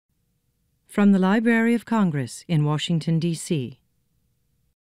From the Library of Congress in Washington, D.C.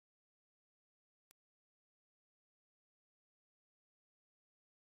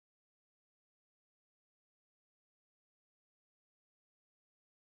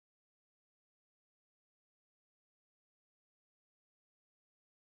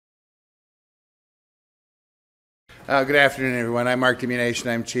 Good afternoon, everyone. I'm Mark Illumination.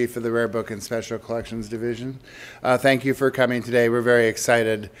 I'm Chief of the Rare Book and Special Collections Division. Thank you for coming today. We're very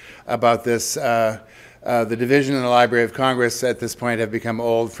excited about this. The division and the Library of Congress at this point have become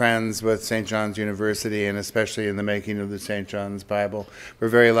old friends with St. John's University, and especially in the making of the St. John's Bible. We're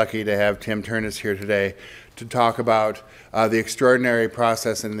very lucky to have Tim Ternes here today to talk about the extraordinary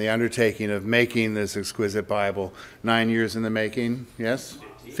process and the undertaking of making this exquisite Bible. 9 years in the making, yes?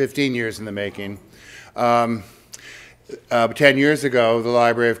 15 years in the making. 10 years ago, the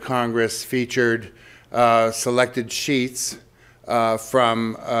Library of Congress featured selected sheets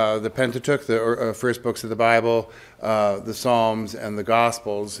from the Pentateuch, the first books of the Bible, the Psalms, and the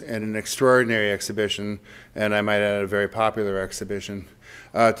Gospels in an extraordinary exhibition, and I might add a very popular exhibition.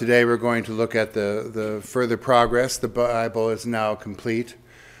 Today we're going to look at the further progress. The Bible is now complete.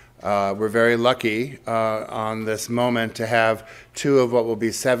 We're very lucky on this moment to have two of what will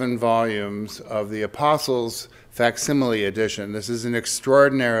be 7 volumes of the Apostles' facsimile edition. This is an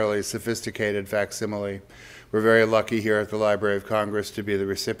extraordinarily sophisticated facsimile. We're very lucky here at the Library of Congress to be the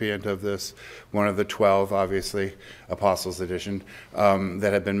recipient of this, one of the 12, obviously, Apostles edition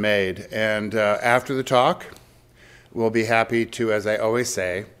that have been made. And after the talk, we'll be happy to, as I always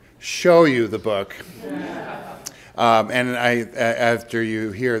say, show you the book. After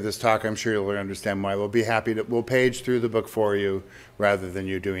you hear this talk, I'm sure you'll understand why. We'll be happy to, we'll page through the book for you rather than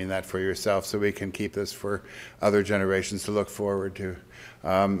you doing that for yourself, so we can keep this for other generations to look forward to.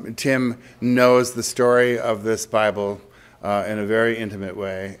 Tim knows the story of this Bible in a very intimate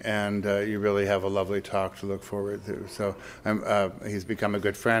way, and you really have a lovely talk to look forward to. So he's become a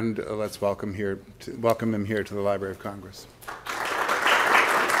good friend. Let's welcome him here to the Library of Congress.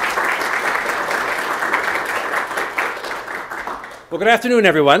 Well, good afternoon,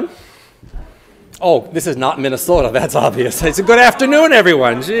 everyone. Oh, this is not Minnesota, that's obvious. It's a good afternoon,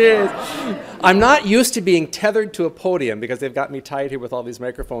 everyone. Jeez. I'm not used to being tethered to a podium because they've got me tied here with all these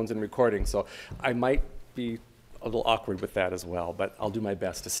microphones and recording, so I might be a little awkward with that as well, but I'll do my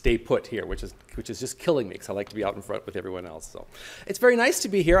best to stay put here, which is just killing me because I like to be out in front with everyone else. So it's very nice to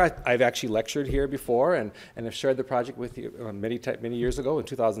be here. I've actually lectured here before and have shared the project with you many years ago in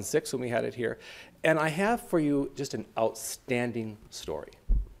 2006 when we had it here. And I have for you just an outstanding story.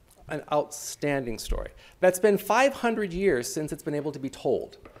 An outstanding story. That's been 500 years since it's been able to be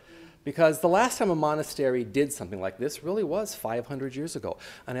told. Because the last time a monastery did something like this really was 500 years ago.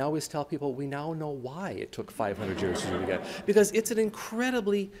 And I always tell people we now know why it took 500 years to do it again. Because it's an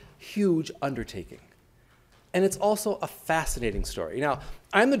incredibly huge undertaking. And it's also a fascinating story. Now,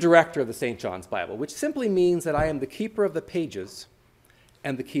 I'm the director of the St. John's Bible, which simply means that I am the keeper of the pages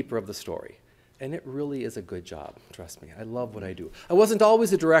and the keeper of the story. And it really is a good job, trust me. I love what I do. I wasn't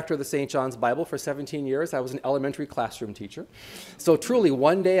always the director of the St. John's Bible. For 17 years, I was an elementary classroom teacher. So truly,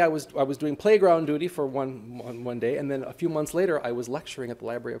 one day I was doing playground duty for one day, and then a few months later, I was lecturing at the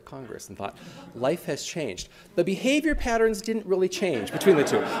Library of Congress and thought, life has changed. The behavior patterns didn't really change between the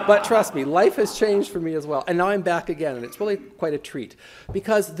two, but trust me, life has changed for me as well. And now I'm back again, and it's really quite a treat.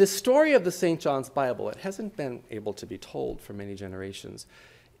 Because the story of the St. John's Bible, it hasn't been able to be told for many generations,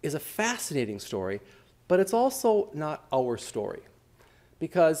 is a fascinating story, but it's also not our story.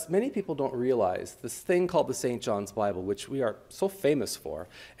 Because many people don't realize this thing called the St. John's Bible, which we are so famous for,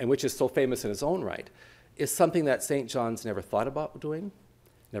 and which is so famous in its own right, is something that St. John's never thought about doing,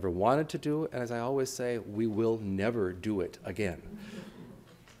 never wanted to do, and as I always say, we will never do it again.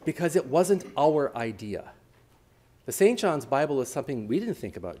 Because it wasn't our idea. The St. John's Bible is something we didn't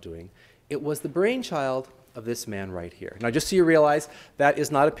think about doing. It was the brainchild of this man right here. Now, just so you realize, that is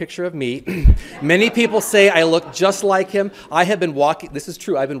not a picture of me. Many people say I look just like him. I have been walking, this is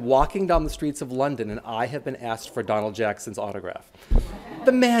true, I've been walking down the streets of London and I have been asked for Donald Jackson's autograph.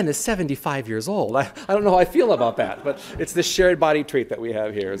 The man is 75 years old. I don't know how I feel about that, but it's the shared body trait that we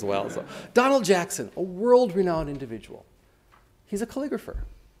have here as well. So, Donald Jackson, a world-renowned individual. He's a calligrapher.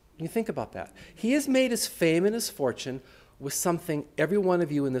 You think about that. He has made his fame and his fortune with something every one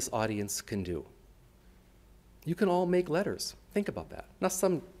of you in this audience can do. You can all make letters. Think about that. Now,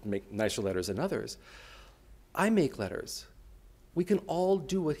 some make nicer letters than others. I make letters. We can all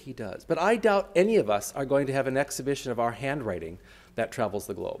do what he does. But I doubt any of us are going to have an exhibition of our handwriting that travels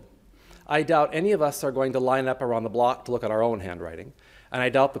the globe. I doubt any of us are going to line up around the block to look at our own handwriting. And I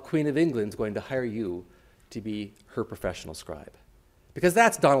doubt the Queen of England is going to hire you to be her professional scribe. Because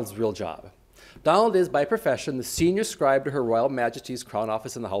that's Donald's real job. Donald is, by profession, the senior scribe to Her Royal Majesty's Crown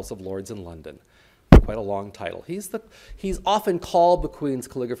Office in the House of Lords in London. Quite a long title. He's often called the Queen's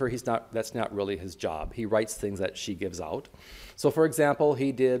calligrapher. That's not really his job. He writes things that she gives out. So, for example,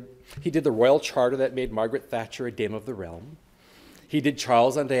 he did the royal charter that made Margaret Thatcher a Dame of the Realm. He did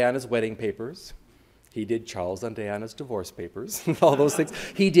Charles and Diana's wedding papers. He did Charles and Diana's divorce papers, all those things.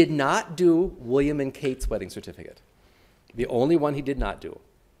 He did not do William and Kate's wedding certificate. The only one he did not do,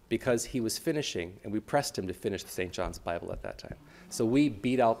 because he was finishing, and we pressed him to finish the St. John's Bible at that time. So we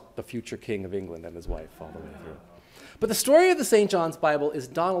beat out the future King of England and his wife all the way through. But the story of the St. John's Bible is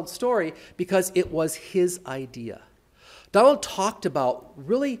Donald's story because it was his idea. Donald talked about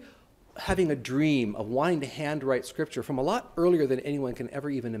really having a dream of wanting to handwrite scripture from a lot earlier than anyone can ever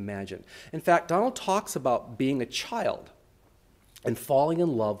even imagine. In fact, Donald talks about being a child and falling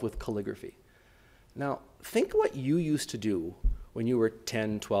in love with calligraphy. Now, think what you used to do when you were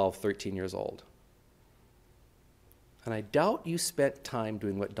 10, 12, 13 years old. And I doubt you spent time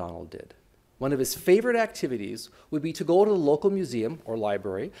doing what Donald did. One of his favorite activities would be to go to the local museum or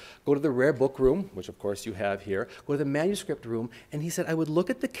library, go to the rare book room, which of course you have here, go to the manuscript room, and he said, I would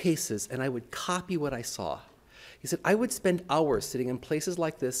look at the cases and I would copy what I saw. He said, I would spend hours sitting in places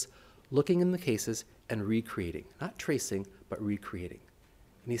like this, looking in the cases and recreating. Not tracing, but recreating.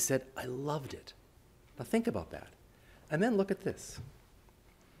 And he said, I loved it. Now think about that. And then look at this.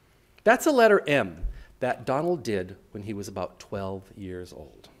 That's a letter M that Donald did when he was about 12 years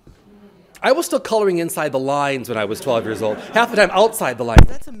old. I was still coloring inside the lines when I was 12 years old, half the time outside the lines.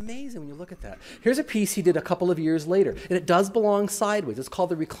 That's amazing when you look at that. Here's a piece he did a couple of years later, and it does belong sideways. It's called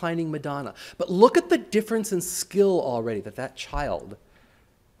The Reclining Madonna. But look at the difference in skill already that child,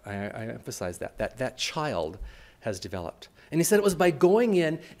 I emphasize that child has developed. And he said it was by going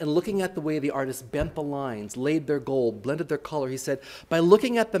in and looking at the way the artists bent the lines, laid their gold, blended their color. He said, by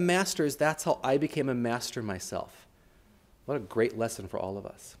looking at the masters, that's how I became a master myself. What a great lesson for all of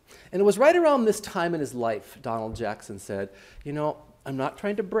us. And it was right around this time in his life, Donald Jackson said, you know, I'm not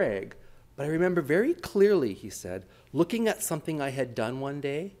trying to brag, but I remember very clearly, he said, looking at something I had done one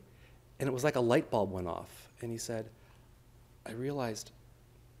day, and it was like a light bulb went off. And he said, I realized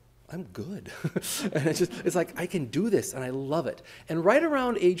I'm good. And it's like, I can do this, and I love it. And right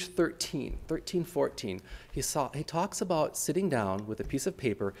around age 13, 14, he talks about sitting down with a piece of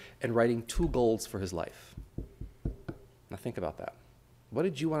paper and writing 2 goals for his life. Now think about that. What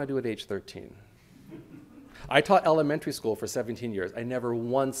did you want to do at age 13? I taught elementary school for 17 years. I never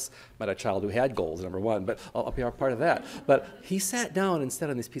once met a child who had goals, number one, but I'll be a part of that. But he sat down and said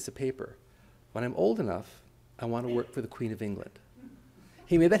on this piece of paper, when I'm old enough, I want to work for the Queen of England.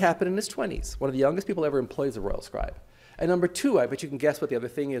 He made that happen in his 20s, one of the youngest people ever employed as a royal scribe. And number 2, I bet you can guess what the other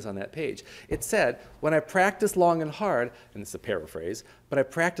thing is on that page. It said, when I practice long and hard, and it's a paraphrase, but I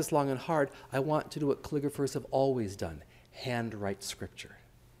practice long and hard, I want to do what calligraphers have always done, handwrite scripture.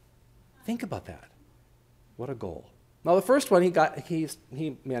 Think about that. What a goal. Now the first one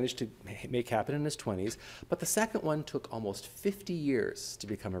he managed to make happen in his 20s, but the second one took almost 50 years to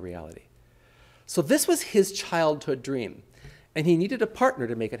become a reality. So this was his childhood dream. And he needed a partner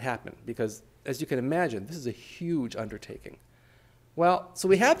to make it happen because, as you can imagine, this is a huge undertaking. Well, so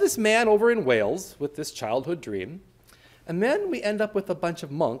we have this man over in Wales with this childhood dream, and then we end up with a bunch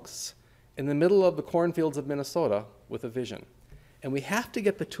of monks in the middle of the cornfields of Minnesota with a vision. And we have to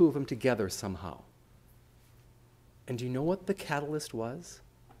get the 2 of them together somehow. And do you know what the catalyst was?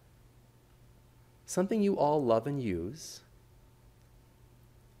 Something you all love and use,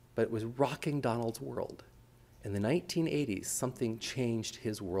 but it was rocking Donald's world. In the 1980s, something changed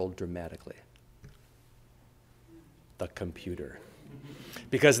his world dramatically. The computer.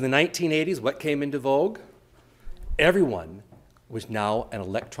 Because in the 1980s, what came into vogue? Everyone was now an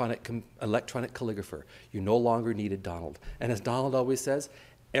electronic calligrapher. You no longer needed Donald. And as Donald always says,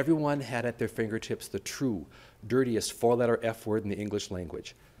 everyone had at their fingertips the true, dirtiest 4-letter F word in the English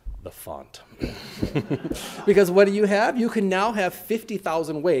language, the font. Because what do you have? You can now have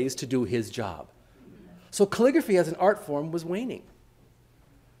 50,000 ways to do his job. So calligraphy as an art form was waning.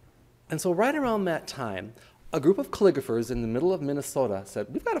 And so right around that time, a group of calligraphers in the middle of Minnesota said,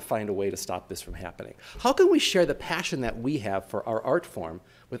 we've got to find a way to stop this from happening. How can we share the passion that we have for our art form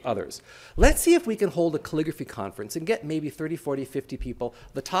with others? Let's see if we can hold a calligraphy conference and get maybe 30, 40, 50 people,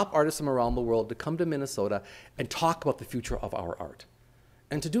 the top artists from around the world, to come to Minnesota and talk about the future of our art.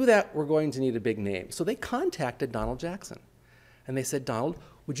 And to do that, we're going to need a big name. So they contacted Donald Jackson. And they said, Donald,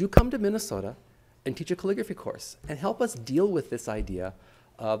 would you come to Minnesota and teach a calligraphy course and help us deal with this idea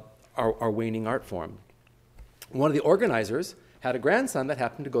of our waning art form? One of the organizers had a grandson that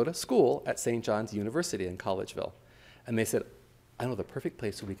happened to go to school at St. John's University in Collegeville. And they said, I know the perfect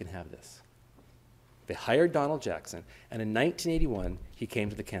place where we can have this. They hired Donald Jackson, and in 1981, he came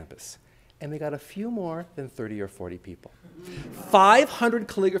to the campus. And they got a few more than 30 or 40 people. 500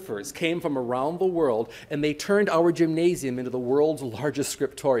 calligraphers came from around the world, and they turned our gymnasium into the world's largest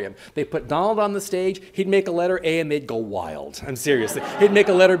scriptorium. They put Donald on the stage, he'd make a letter A, and they'd go wild. I'm serious. He'd make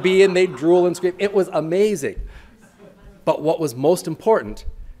a letter B, and they'd drool and scream. It was amazing. But what was most important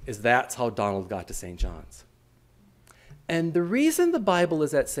is that's how Donald got to St. John's. And the reason the Bible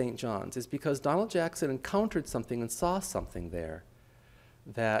is at St. John's is because Donald Jackson encountered something and saw something there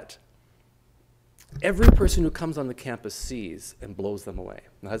that every person who comes on the campus sees and blows them away.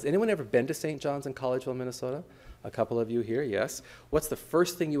 Now, has anyone ever been to St. John's in Collegeville, Minnesota? A couple of you here, yes. What's the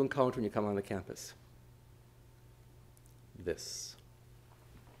first thing you encounter when you come on the campus? This.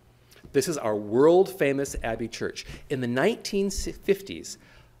 This is our world-famous Abbey Church. In the 1950s,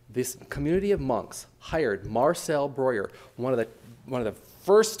 this community of monks hired Marcel Breuer, one of the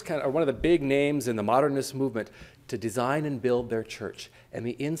first one of the big names in the modernist movement, to design and build their church. And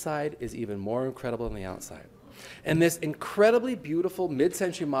the inside is even more incredible than the outside. And this incredibly beautiful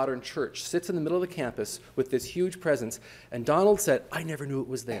mid-century modern church sits in the middle of the campus with this huge presence. And Donald said, I never knew it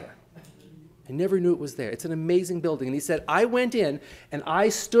was there. I never knew it was there. It's an amazing building. And he said, I went in and I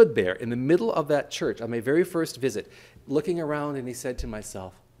stood there in the middle of that church on my very first visit, looking around, and he said to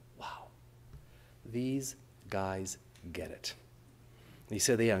myself, wow, these guys get it. And he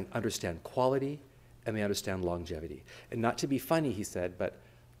said they understand quality, and they understand longevity. And not to be funny, he said, but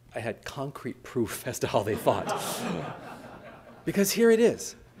I had concrete proof as to how they thought. Because here it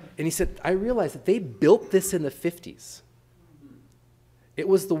is. And he said, I realized that they built this in the 50s. It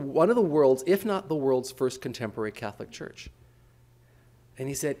was one of the world's, if not the world's, first contemporary Catholic church. And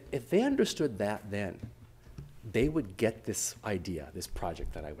he said, if they understood that then, they would get this idea, this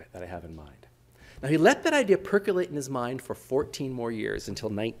project that I have in mind. Now, he let that idea percolate in his mind for 14 more years until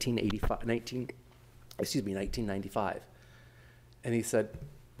 1995. And he said,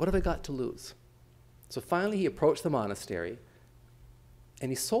 what have I got to lose? So finally he approached the monastery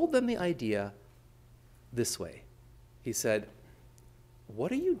and he sold them the idea this way. He said,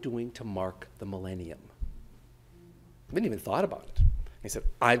 what are you doing to mark the millennium? I hadn't even thought about it. He said,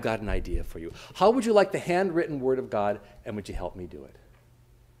 I've got an idea for you. How would you like the handwritten word of God, and would you help me do it?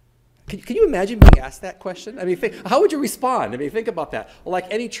 Can you imagine being asked that question? I mean, how would you respond? I mean, think about that. Well, like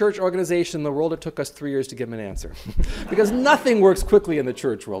any church organization in the world, it took us 3 years to give them an answer. Because nothing works quickly in the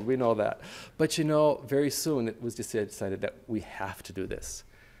church world. We know that. But you know, very soon it was decided that we have to do this.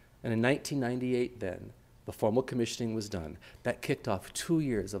 And in 1998 then, the formal commissioning was done. That kicked off 2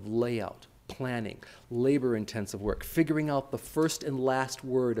 years of layout, planning, labor-intensive work, figuring out the first and last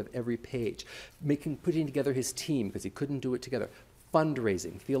word of every page, putting together his team because he couldn't do it together,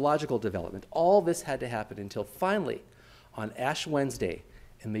 fundraising, theological development. All this had to happen until finally, on Ash Wednesday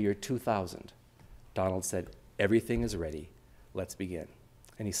in the year 2000, Donald said, everything is ready, let's begin.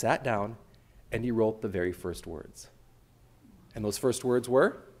 And he sat down and he wrote the very first words. And those first words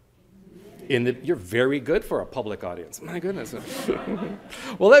were? You're very good for a public audience. My goodness.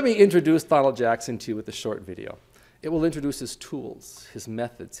 Well, let me introduce Donald Jackson to you with a short video. It will introduce his tools, his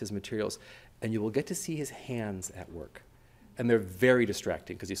methods, his materials, and you will get to see his hands at work. And they're very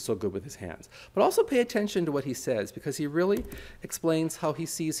distracting because he's so good with his hands. But also pay attention to what he says, because he really explains how he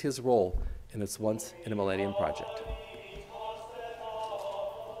sees his role in this once in a millennium project.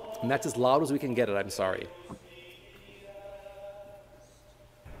 And that's as loud as we can get it, I'm sorry.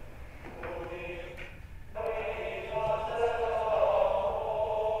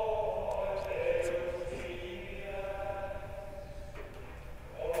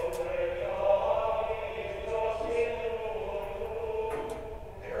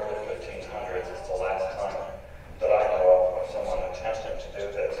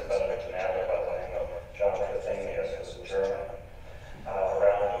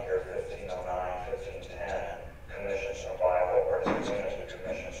 Around the year 1509, 1510,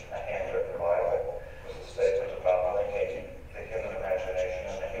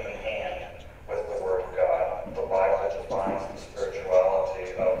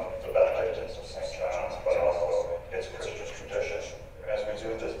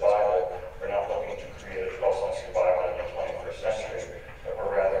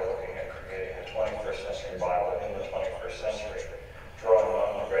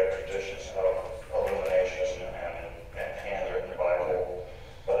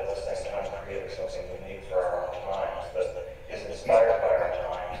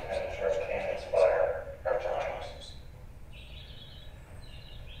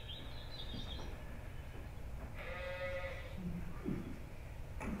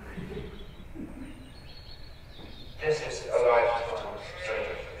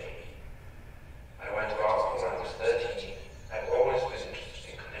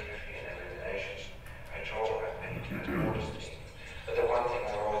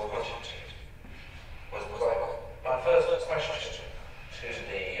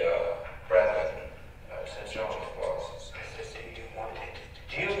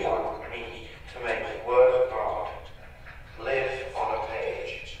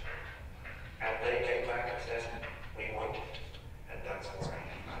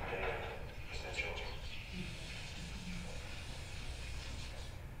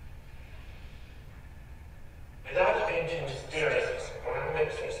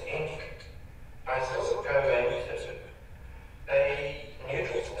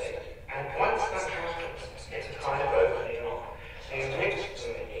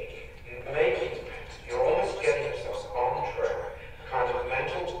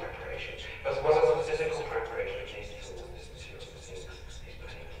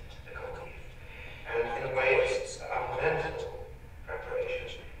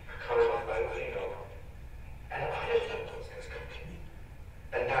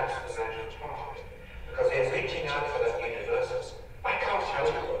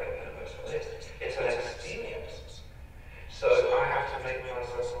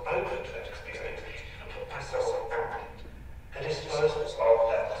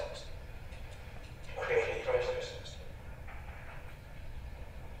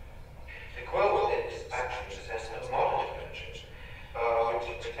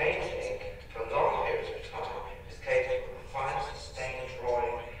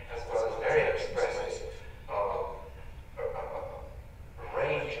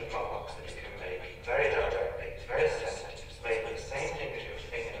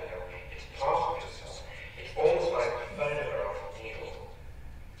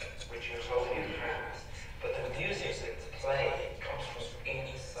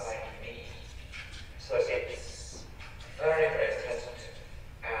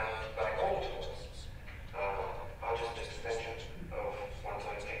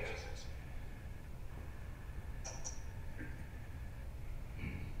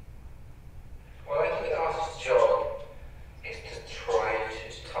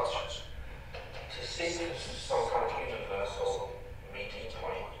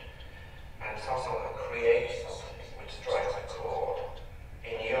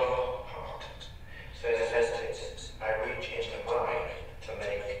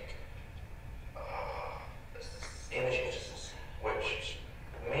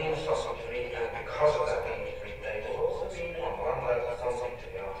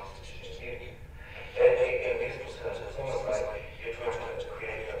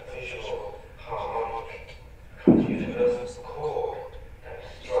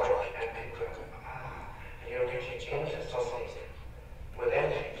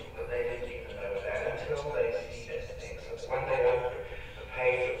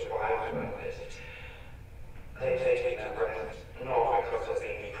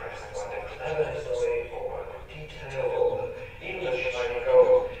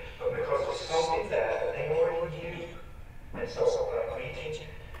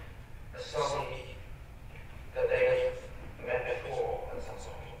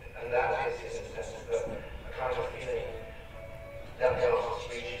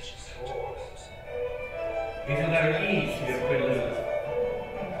 He's the letter E, so we have Queen Elizabeth.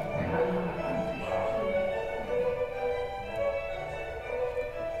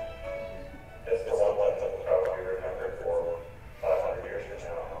 It's the one that will probably be remembered for 500 years from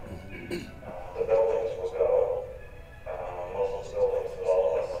now. The buildings will go. Most of the buildings that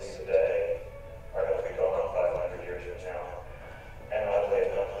all of us see today are going to be gone 500 years from now. And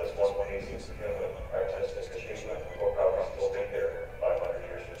oddly enough, this one piece of human artistic achievement will probably still be here 500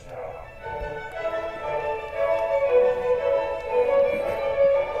 years from now.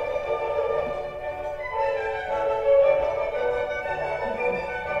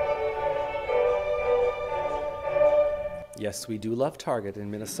 Yes, we do love Target in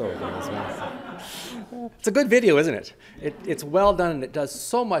Minnesota as well. It's a good video, isn't it? It's well done, and it does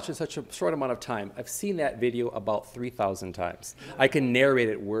so much in such a short amount of time. I've seen that video about 3,000 times. I can narrate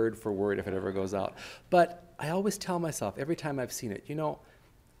it word for word if it ever goes out. But I always tell myself, every time I've seen it, you know,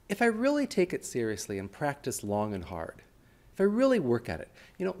 if I really take it seriously and practice long and hard, if I really work at it,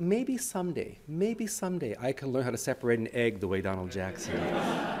 you know, maybe someday I can learn how to separate an egg the way Donald Jackson did.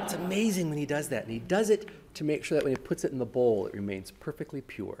 It's amazing when he does that, and he does it to make sure that when he puts it in the bowl, it remains perfectly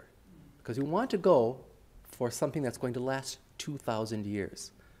pure. Because we want to go for something that's going to last 2,000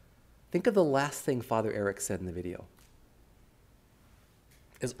 years. Think of the last thing Father Eric said in the video.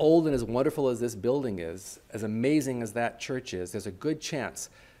 As old and as wonderful as this building is, as amazing as that church is, there's a good chance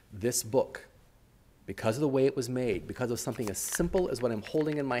this book, because of the way it was made, because of something as simple as what I'm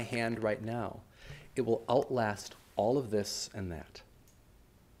holding in my hand right now, it will outlast all of this and that.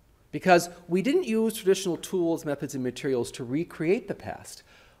 Because we didn't use traditional tools, methods, and materials to recreate the past.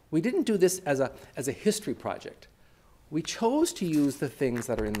 We didn't do this as a history project. We chose to use the things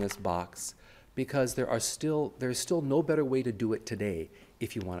that are in this box because there's still no better way to do it today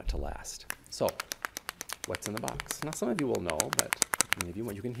if you want it to last. So, what's in the box? Now, some of you will know, but many of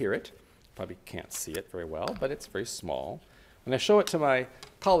you can hear it. Probably can't see it very well, but it's very small. When I show it to my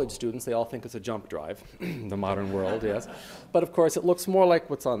college students, they all think it's a jump drive, the modern world, yes. But of course, it looks more like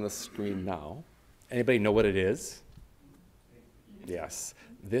what's on the screen now. Anybody know what it is? Yes.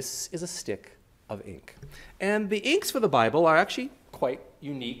 This is a stick of ink. And the inks for the Bible are actually quite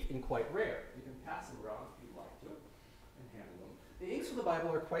unique and quite rare. You can pass them around if you'd like to and handle them. The inks for the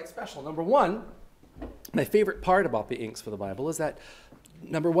Bible are quite special. Number one, my favorite part about the inks for the Bible is that,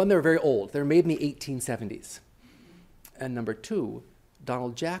 number one, they're very old. They're made in the 1870s. And number two,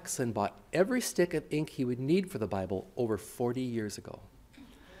 Donald Jackson bought every stick of ink he would need for the Bible over 40 years ago.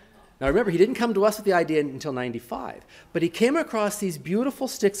 Now remember, he didn't come to us with the idea until 95, but he came across these beautiful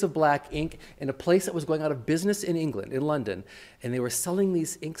sticks of black ink in a place that was going out of business in England, in London, and they were selling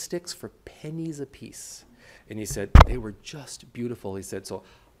these ink sticks for pennies a piece. And he said, they were just beautiful. He said, so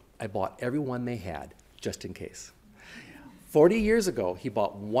I bought every one they had, just in case. 40 years ago, he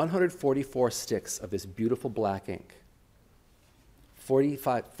bought 144 sticks of this beautiful black ink.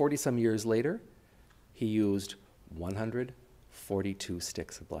 40-some years later, he used 142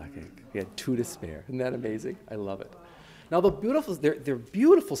 sticks of black ink. He had 2 to spare. Isn't that amazing? I love it. Now, they're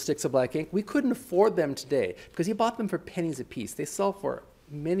beautiful sticks of black ink. We couldn't afford them today because he bought them for pennies a piece. They sell for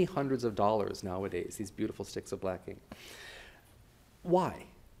many hundreds of dollars nowadays, these beautiful sticks of black ink. Why?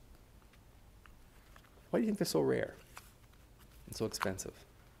 Why do you think they're so rare and so expensive?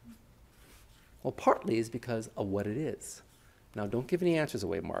 Well, partly is because of what it is. Now, don't give any answers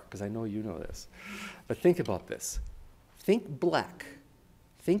away, Mark, because I know you know this. But think about this. Think black.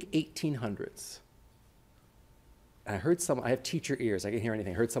 Think 1800s. And I have teacher ears. I can hear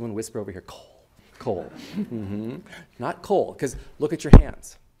anything. I heard someone whisper over here, coal, coal. Not coal, because look at your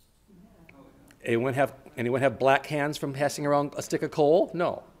hands. Anyone have black hands from passing around a stick of coal?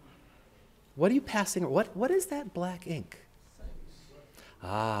 No. What are you passing? What is that black ink?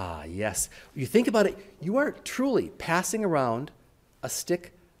 Ah, yes. You think about it, you are truly passing around a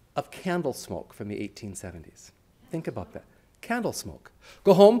stick of candle smoke from the 1870s. Think about that. Candle smoke.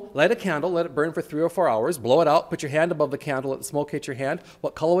 Go home, light a candle, let it burn for 3 or 4 hours, blow it out, put your hand above the candle, let the smoke hit your hand.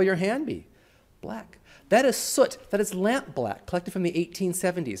 What color will your hand be? Black. That is soot. That is lamp black, collected from the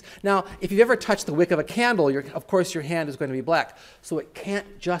 1870s. Now, if you've ever touched the wick of a candle, of course your hand is going to be black. So it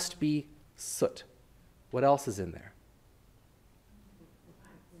can't just be soot. What else is in there?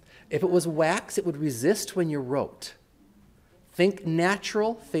 If it was wax, it would resist when you wrote. Think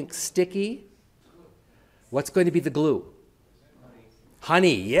natural, think sticky. What's going to be the glue?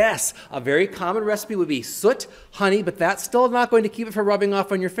 Honey, yes. A very common recipe would be soot, honey, but that's still not going to keep it from rubbing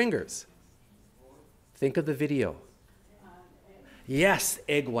off on your fingers. Think of the video. Yes,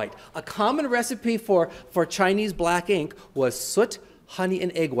 egg white. A common recipe for Chinese black ink was soot, honey,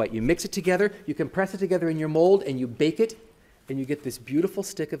 and egg white. You mix it together, you compress it together in your mold, and you bake it and you get this beautiful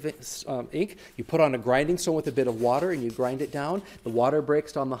stick of ink. You put on a grinding stone with a bit of water, and you grind it down. The water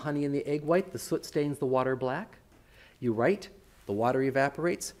breaks down the honey and the egg white. The soot stains the water black. You write, the water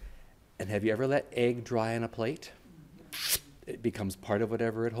evaporates, and have you ever let egg dry on a plate? It becomes part of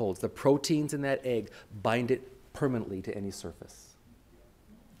whatever it holds. The proteins in that egg bind it permanently to any surface.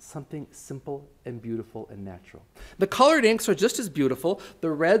 Something simple and beautiful and natural. The colored inks are just as beautiful.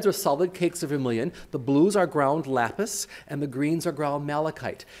 The reds are solid cakes of vermilion. The blues are ground lapis, and the greens are ground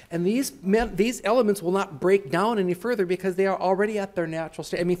malachite. And these elements will not break down any further because they are already at their natural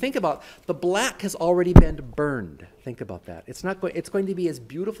state. I mean, think about it. The black has already been burned. Think about that. It's going to be as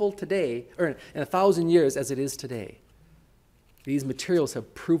beautiful today, or in 1,000 years, as it is today. These materials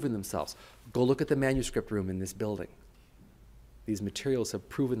have proven themselves. Go look at the manuscript room in this building. These materials have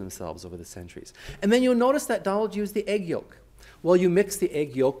proven themselves over the centuries. And then you'll notice that Donald used the egg yolk. Well, you mix the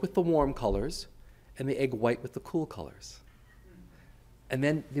egg yolk with the warm colors and the egg white with the cool colors. And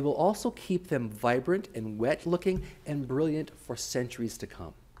then they will also keep them vibrant and wet looking and brilliant for centuries to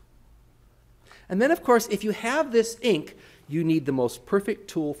come. And then, of course, if you have this ink, you need the most perfect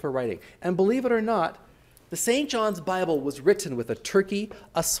tool for writing. And believe it or not, the St. John's Bible was written with a turkey,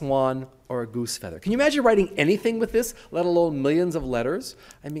 a swan, or a goose feather. Can you imagine writing anything with this, let alone millions of letters?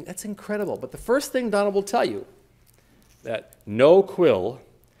 I mean, that's incredible. But the first thing Donald will tell you, that no quill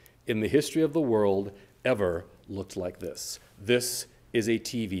in the history of the world ever looked like this. This is a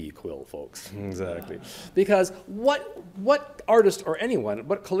TV quill, folks. Exactly. Because what artist or anyone,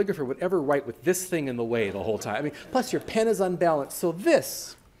 what calligrapher would ever write with this thing in the way the whole time? I mean, plus your pen is unbalanced. So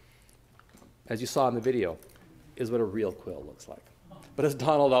this, as you saw in the video, is what a real quill looks like. But as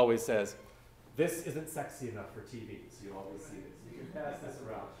Donald always says, this isn't sexy enough for TV, so you always see this. You can pass this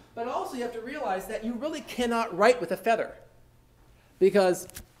around. But also you have to realize that you really cannot write with a feather. Because,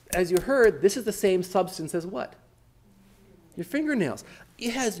 as you heard, this is the same substance as what? Your fingernails.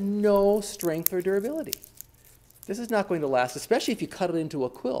 It has no strength or durability. This is not going to last, especially if you cut it into a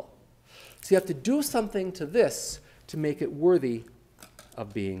quill. So you have to do something to this to make it worthy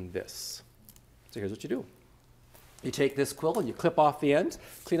of being this. So here's what you do. You take this quill and you clip off the ends,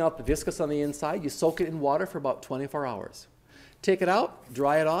 clean out the viscous on the inside, you soak it in water for about 24 hours. Take it out,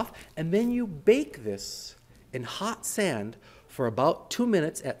 dry it off, and then you bake this in hot sand for about 2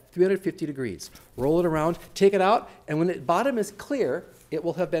 minutes at 350 degrees. Roll it around, take it out, and when the bottom is clear, it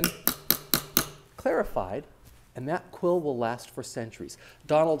will have been clarified, and that quill will last for centuries.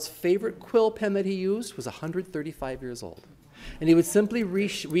 Donald's favorite quill pen that he used was 135 years old. And he would simply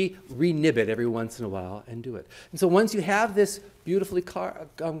re-nib it every once in a while and do it. And so once you have this beautifully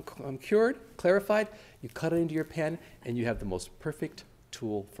cured, clarified, you cut it into your pen, and you have the most perfect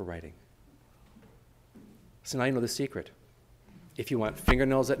tool for writing. So now you know the secret. If you want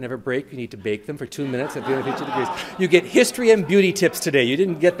fingernails that never break, you need to bake them for 2 minutes at 350 degrees. You get history and beauty tips today. You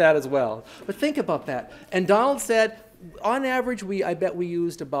didn't get that as well. But think about that. And Donald said, on average, I bet we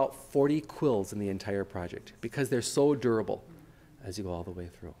used about 40 quills in the entire project because they're so durable as you go all the way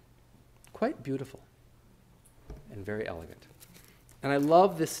through. Quite beautiful and very elegant. And I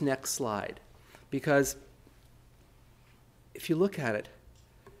love this next slide because if you look at it,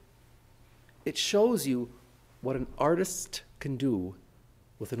 it shows you what an artist can do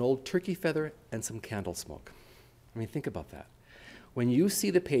with an old turkey feather and some candle smoke. I mean, think about that. When you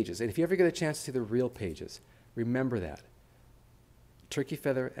see the pages, and if you ever get a chance to see the real pages, remember that. Turkey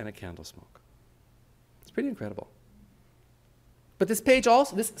feather and a candle smoke. It's pretty incredible. But this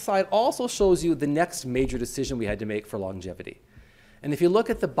slide also shows you the next major decision we had to make for longevity. And if you look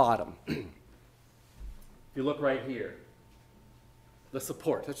at the bottom, if you look right here, the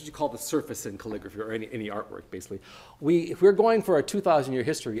support, that's what you call the surface in calligraphy or any artwork, basically. If we're going for a 2,000-year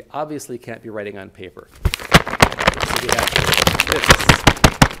history, we obviously can't be writing on paper. So we have this.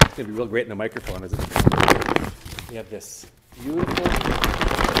 It's going to be real great in the microphone, isn't it? We have this beautiful,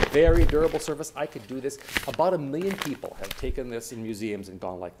 very durable surface. I could do this. About 1 million people have taken this in museums and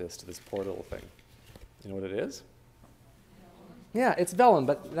gone like this to this poor little thing. You know what it is? Yeah, it's vellum,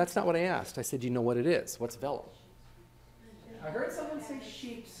 but that's not what I asked. I said, you know what it is? What's vellum? I heard someone say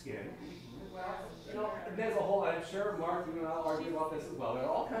sheepskin. Well, you know, there's a whole, I'm sure Mark, you and I'll argue about this as well. There are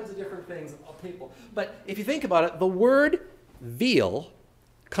all kinds of different things of people. But if you think about it, the word veal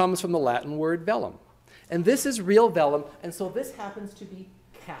comes from the Latin word vellum. And this is real vellum, and so this happens to be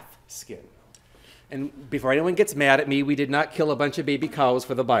calf skin. And before anyone gets mad at me, we did not kill a bunch of baby cows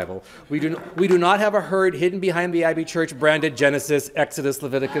for the Bible. We do not have a herd hidden behind the Abbey Church branded Genesis, Exodus,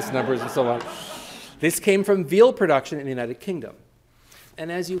 Leviticus, Numbers, and so on. This came from veal production in the United Kingdom.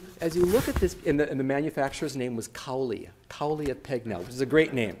 And as you look at this, and the manufacturer's name was Cowley of Pegnell, which is a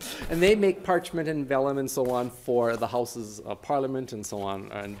great name. And they make parchment and vellum and so on for the Houses of Parliament and so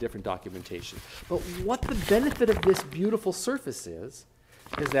on, and different documentation. But what the benefit of this beautiful surface is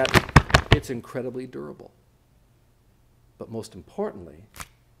that it's incredibly durable. But most importantly,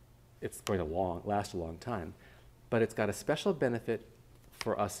 it's going to last a long time. But it's got a special benefit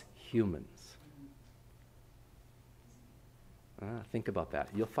for us humans. Think about that.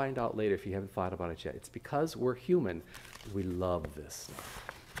 You'll find out later if you haven't thought about it yet. It's because we're human, we love this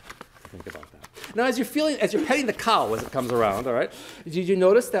stuff. Think about that. Now, as you're petting the cow as it comes around, all right, did you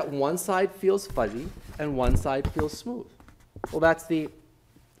notice that one side feels fuzzy and one side feels smooth? Well, that's the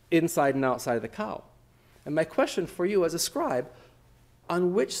inside and outside of the cow. And my question for you as a scribe,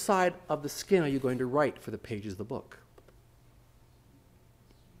 on which side of the skin are you going to write for the pages of the book?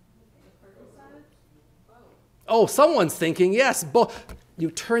 Oh, someone's thinking, yes,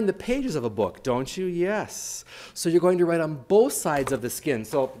 you turn the pages of a book, don't you? Yes. So you're going to write on both sides of the skin.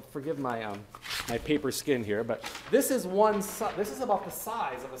 So forgive my my paper skin here, but this is this is about the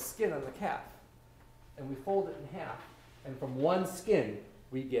size of a skin on the calf. And we fold it in half, and from one skin,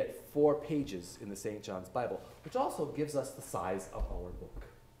 we get 4 pages in the St. John's Bible, which also gives us the size of our book.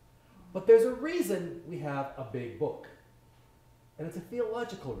 But there's a reason we have a big book, and it's a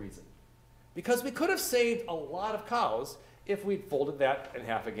theological reason. Because we could have saved a lot of cows if we'd folded that in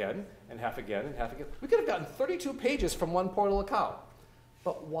half again, and half again, and half again. We could have gotten 32 pages from one poor little cow.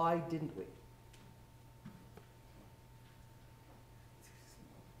 But why didn't we?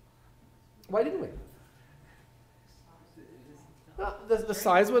 Why didn't we? Well, the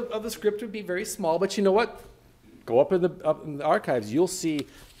size of the script would be very small, but you know what? Go up in the archives, you'll see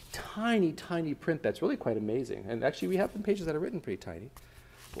tiny, tiny print that's really quite amazing. And actually, we have some pages that are written pretty tiny.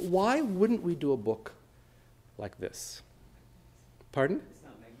 But why wouldn't we do a book like this? Pardon? It's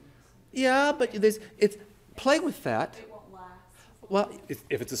not magnificent. Yeah, but it's play with that. It won't last. Well,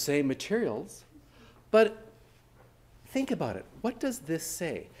 if it's the same materials. But think about it. What does this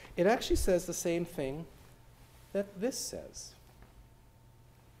say? It actually says the same thing that this says.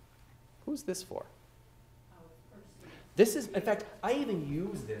 Who's this for? This is, in fact, I even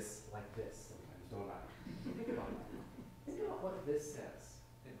use this like this sometimes, don't I? Think about it. Think about what this says.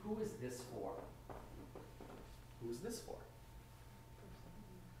 And who is this for? Who is this for?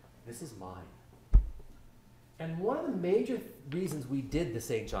 This is mine. And one of the major reasons we did the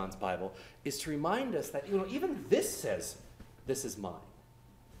St. John's Bible is to remind us that, even this says, this is mine.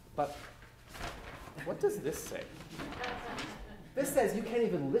 But what does this say? This says you can't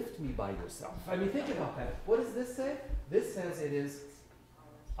even lift me by yourself. I mean, think about that. What does this say? This says it is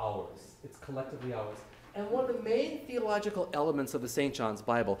ours. It's collectively ours. And one of the main theological elements of the St. John's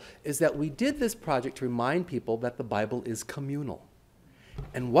Bible is that we did this project to remind people that the Bible is communal.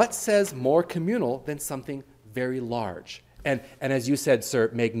 And what says more communal than something very large? And as you said, sir,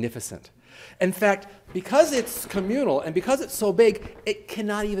 magnificent. In fact, because it's communal and because it's so big, it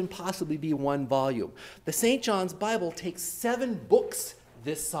cannot even possibly be one volume. The St. John's Bible takes 7 books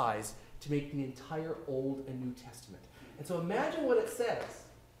this size to make the entire Old and New Testament. And so imagine what it says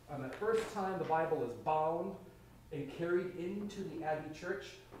on the first time the Bible is bound and carried into the Abbey Church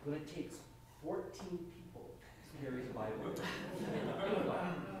when it takes 14 people to carry the Bible.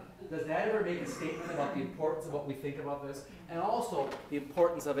 Does that ever make a statement about the importance of what we think about this? And also the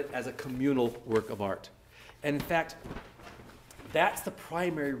importance of it as a communal work of art. And in fact, that's the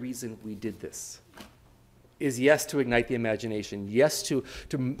primary reason we did this. Is yes, to ignite the imagination, yes, to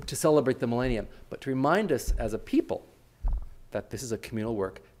celebrate the millennium, but to remind us as a people that this is a communal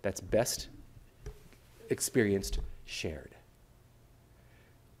work that's best experienced shared.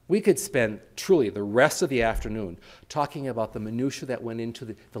 We could spend truly the rest of the afternoon talking about the minutiae that went into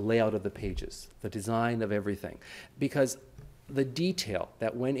the layout of the pages, the design of everything, because the detail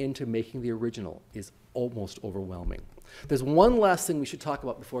that went into making the original is almost overwhelming. There's one last thing we should talk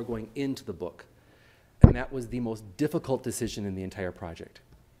about before going into the book, and that was the most difficult decision in the entire project.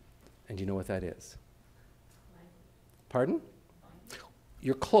 And do you know what that is? Pardon?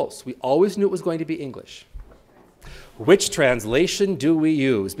 You're close. We always knew it was going to be English. Which translation do we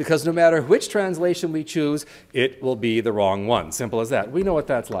use? Because no matter which translation we choose, it will be the wrong one. Simple as that. We know what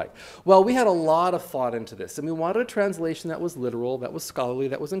that's like. Well, we had a lot of thought into this, and we wanted a translation that was literal, that was scholarly,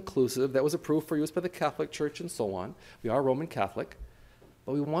 that was inclusive, that was approved for use by the Catholic Church and so on. We are Roman Catholic.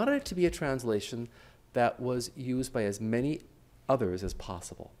 But we wanted it to be a translation that was used by as many others as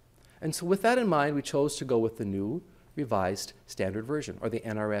possible. And so with that in mind, we chose to go with the New Revised Standard Version, or the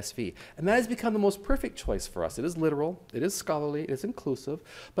NRSV. And that has become the most perfect choice for us. It is literal, it is scholarly, it is inclusive,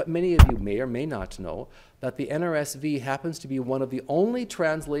 but many of you may or may not know that the NRSV happens to be one of the only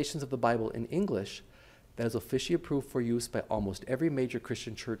translations of the Bible in English that is officially approved for use by almost every major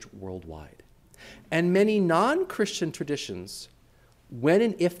Christian church worldwide. And many non-Christian traditions, when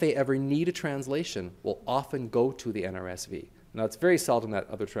and if they ever need a translation, will often go to the NRSV. Now, it's very seldom that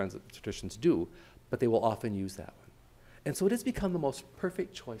other traditions do, but they will often use that one. And so it has become the most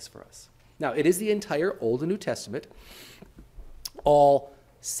perfect choice for us. Now, it is the entire Old and New Testament, all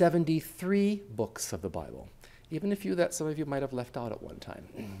 73 books of the Bible, even a few that some of you might have left out at one time.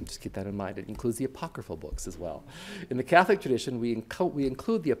 Just keep that in mind. It includes the apocryphal books as well. In the Catholic tradition, we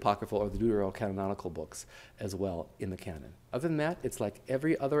include the apocryphal or the deuterocanonical books as well in the canon. Other than that, it's like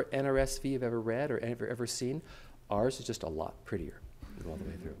every other NRSV you've ever read or ever seen. Ours is just a lot prettier all the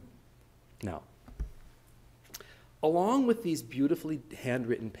way through. Now, along with these beautifully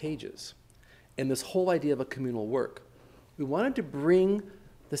handwritten pages and this whole idea of a communal work, we wanted to bring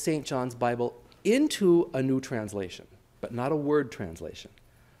the St. John's Bible into a new translation, but not a word translation,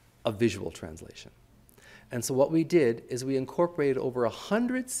 a visual translation. And so what we did is we incorporated over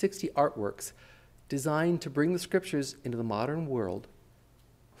 160 artworks designed to bring the scriptures into the modern world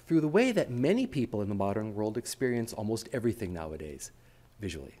through the way that many people in the modern world experience almost everything nowadays,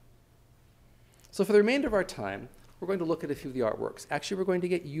 visually. So for the remainder of our time, we're going to look at a few of the artworks. Actually, we're going to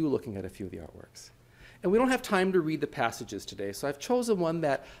get you looking at a few of the artworks. And we don't have time to read the passages today, so I've chosen one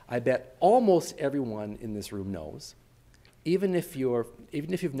that I bet almost everyone in this room knows, even if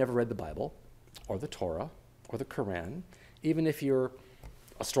you've never read the Bible, or the Torah, or the Quran, even if you're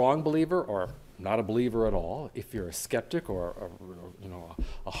a strong believer or not a believer at all, if you're a skeptic or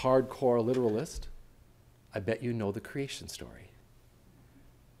a hardcore literalist, I bet you know the creation story.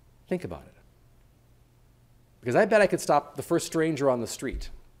 Think about it. Because I bet I could stop the first stranger on the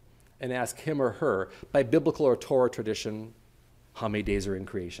street and ask him or her, by biblical or Torah tradition, how many days are in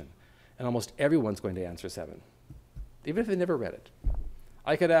creation? And almost everyone's going to answer 7, even if they never read it.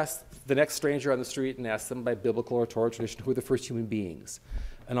 I could ask the next stranger on the street and ask them by biblical or Torah tradition, who are the first human beings?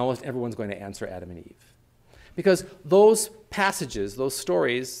 And almost everyone's going to answer Adam and Eve. Because those passages, those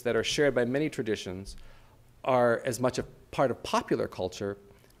stories that are shared by many traditions are as much a part of popular culture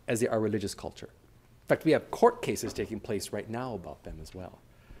as they are religious culture. In fact, we have court cases taking place right now about them as well.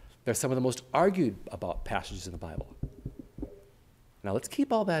 They're some of the most argued about passages in the Bible. Now let's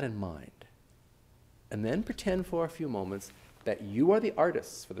keep all that in mind and then pretend for a few moments that you are the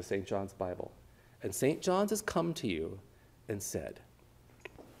artists for the St. John's Bible. And St. John's has come to you and said,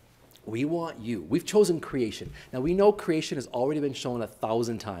 we want you. We've chosen creation. Now we know creation has already been shown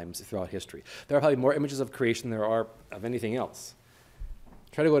 1,000 times throughout history. There are probably more images of creation than there are of anything else.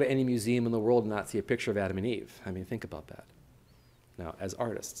 Try to go to any museum in the world and not see a picture of Adam and Eve. I mean, think about that. Now, as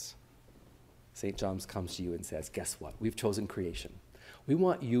artists, St. John's comes to you and says, guess what? We've chosen creation. We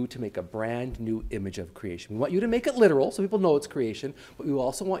want you to make a brand new image of creation. We want you to make it literal so people know it's creation, but we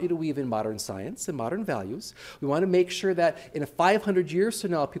also want you to weave in modern science and modern values. We want to make sure that in 500 years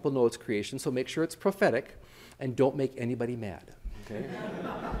from now, people know it's creation, so make sure it's prophetic and don't make anybody mad, okay?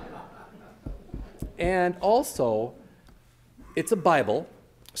 And also, it's a Bible,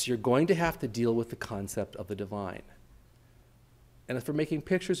 so you're going to have to deal with the concept of the divine. And if we're making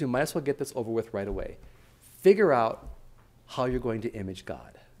pictures, you might as well get this over with right away. Figure out how you're going to image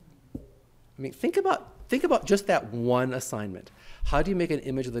God. I mean, think about just that one assignment. How do you make an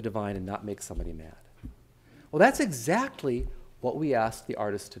image of the divine and not make somebody mad? Well, that's exactly what we asked the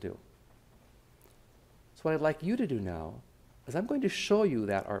artists to do. So what I'd like you to do now is I'm going to show you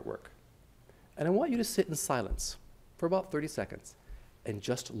that artwork. And I want you to sit in silence for about 30 seconds and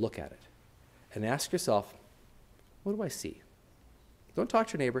just look at it. And ask yourself, what do I see? Don't talk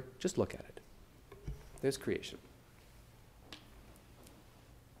to your neighbor, just look at it. There's creation.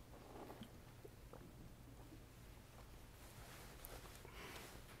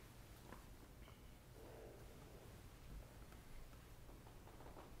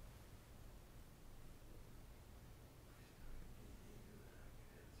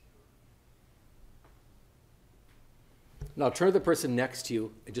 Now turn to the person next to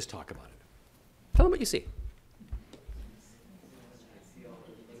you and just talk about it. Tell them what you see.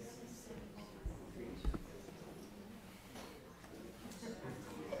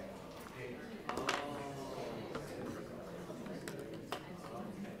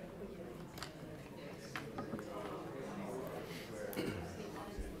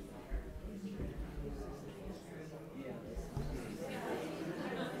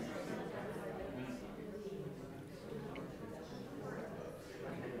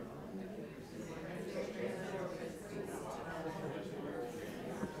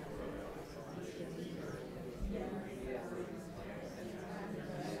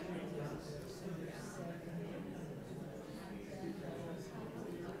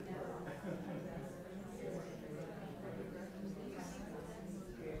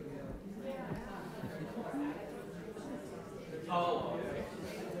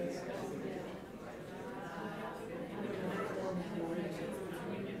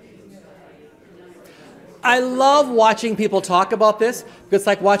 I love watching people talk about this because it's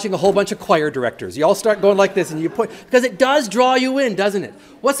like watching a whole bunch of choir directors. You all start going like this and you point, because it does draw you in, doesn't it?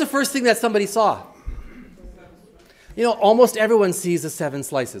 What's the first thing that somebody saw? You know, almost everyone sees the 7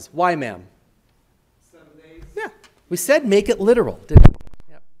 slices. Why, ma'am? 7 days. Yeah. We said make it literal, didn't we?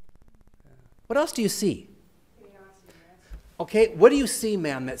 Yep. What else do you see? Okay, what do you see,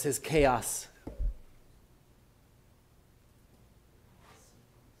 ma'am, that says chaos?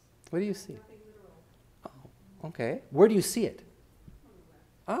 What do you see? Oh, okay. Where do you see it?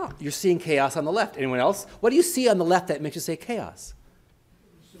 Ah, you're seeing chaos on the left. Anyone else? What do you see on the left that makes you say chaos?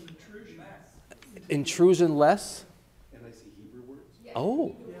 Intrusion less? And I see Hebrew words.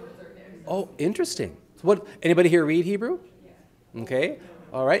 Oh. Oh, interesting. So what, anybody here read Hebrew? Okay.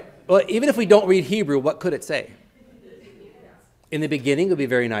 All right. Well, even if we don't read Hebrew, what could it say? In the beginning would be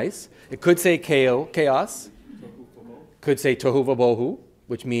very nice. It could say chaos. Could say tohu vabohu,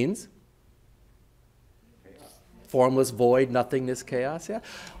 which means formless, void, nothingness, chaos. Yeah.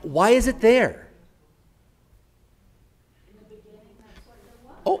 Why is it there?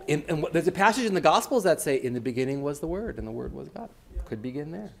 Oh, and there's a passage in the Gospels that say, in the beginning was the Word, and the Word was God. Could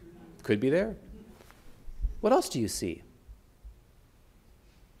begin there. Could be there. What else do you see?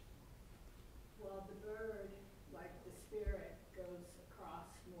 Well, the bird, like the spirit, goes across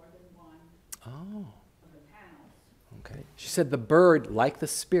more than one Oh, of the panels, okay. She said the bird, like the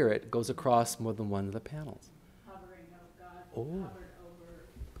Spirit, goes across more than one of the panels. hovering over God, Oh. hovered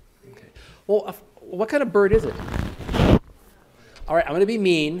over. Okay. Well, what kind of bird is it? All right, I'm going to be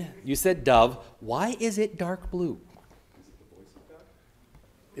mean. You said dove. Why is it dark blue?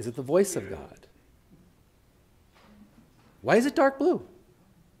 Is it the voice of God? Why is it dark blue?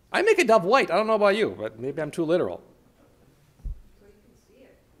 I make a dove white. I don't know about you, but maybe I'm too literal.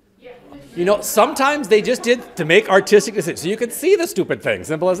 You know, sometimes they just did to make artistic decisions. So you can see the stupid thing.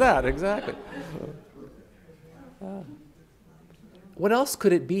 Simple as that. Exactly. What else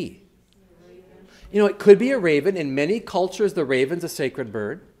could it be? You know, it could be a raven. In many cultures, the raven's a sacred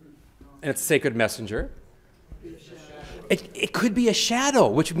bird, and it's a sacred messenger. It could be a shadow,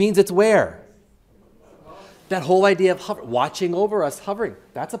 which means it's where? That whole idea of watching over us, hovering.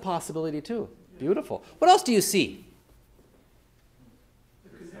 That's a possibility too. Beautiful. What else do you see?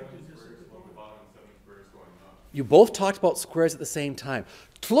 You both talked about squares at the same time.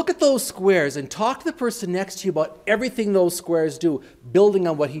 To look at those squares and talk to the person next to you about everything those squares do, building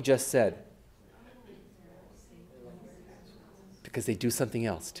on what he just said. Because they do something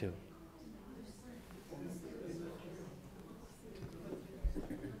else too.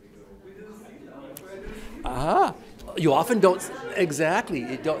 Ah, you often don't, exactly,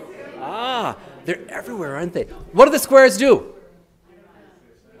 you don't, they're everywhere, aren't they? What do the squares do?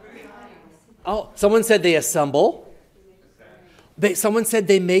 Oh, someone said they assemble. Someone said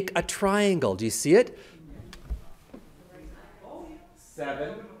they make a triangle. Do you see it?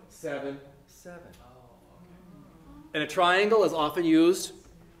 7, 7, 7. And a triangle is often used.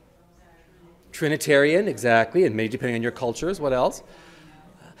 Trinitarian, exactly, and maybe depending on your cultures. What else?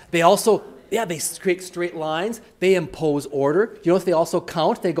 They also, they create straight lines. They impose order. You notice they also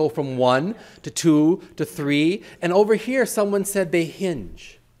count. They go from 1 to 2 to 3. And over here, someone said they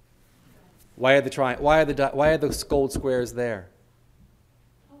hinge. Why are the gold squares there?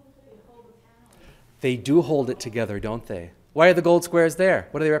 They do hold it together, don't they? Why are the gold squares there?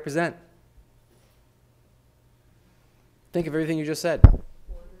 What do they represent? Think of everything you just said.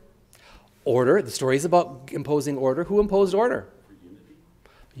 Order. The story is about imposing order. Who imposed order?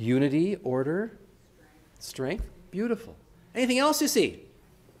 Unity, order, strength. Beautiful. Anything else you see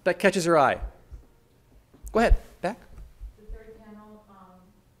that catches your eye? Go ahead. Back. The third panel,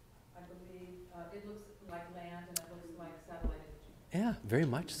 I believe, it looks like land and it looks like satellite imaging. Yeah, very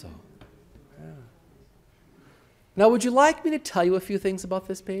much so. Yeah. Now, would you like me to tell you a few things about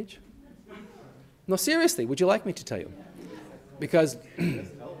this page? No, seriously, would you like me to tell you? Because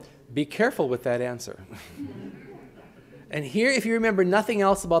be careful with that answer. And here, if you remember nothing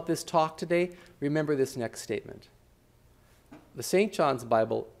else about this talk today, remember this next statement. The St. John's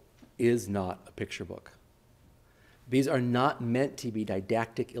Bible is not a picture book. These are not meant to be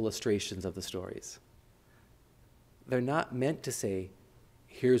didactic illustrations of the stories. They're not meant to say,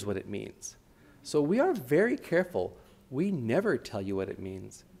 here's what it means. So we are very careful. We never tell you what it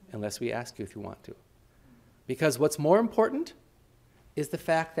means unless we ask you if you want to. Because what's more important is the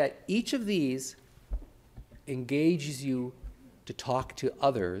fact that each of these engages you to talk to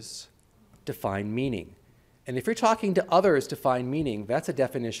others to find meaning. And if you're talking to others to find meaning, that's a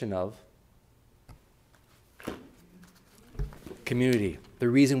definition of community, the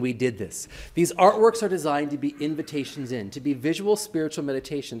reason we did this. These artworks are designed to be invitations in, to be visual spiritual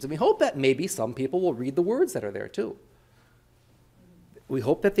meditations, and we hope that maybe some people will read the words that are there too. We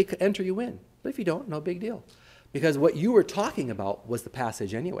hope that they enter you in, but if you don't, no big deal. Because what you were talking about was the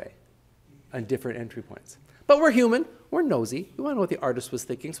passage anyway, on different entry points. But we're human, we're nosy, we want to know what the artist was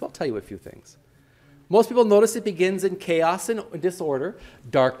thinking, so I'll tell you a few things. Most people notice it begins in chaos and disorder,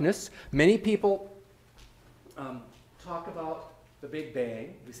 darkness. Many people talk about the Big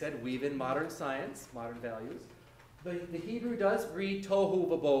Bang. We said weave in modern science, modern values. The Hebrew does read tohu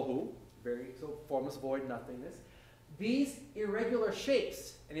vabohu, so formless void, nothingness. These irregular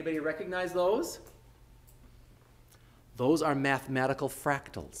shapes, anybody recognize those? Those are mathematical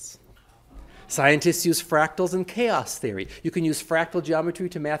fractals. Scientists use fractals in chaos theory. You can use fractal geometry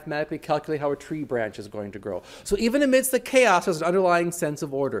to mathematically calculate how a tree branch is going to grow. So even amidst the chaos, there's an underlying sense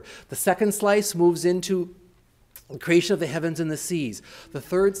of order. The second slice moves into the creation of the heavens and the seas. The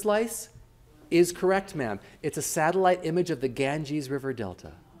third slice is correct, ma'am. It's a satellite image of the Ganges River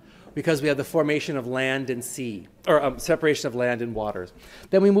Delta, because we have the formation of land and sea, or separation of land and waters.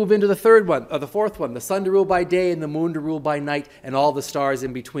 Then we move into the fourth one, the sun to rule by day and the moon to rule by night and all the stars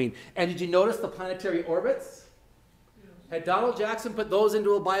in between. And did you notice the planetary orbits? Had Donald Jackson put those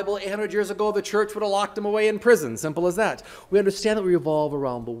into a Bible 800 years ago, the church would have locked him away in prison. Simple as that. We understand that we revolve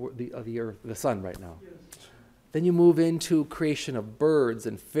around the earth, the sun right now. Then you move into creation of birds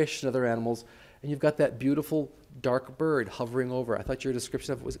and fish and other animals, and you've got that beautiful dark bird hovering over. I thought your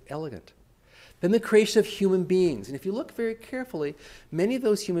description of it was elegant. Then the creation of human beings. And if you look very carefully, many of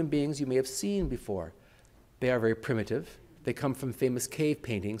those human beings you may have seen before. They are very primitive. They come from famous cave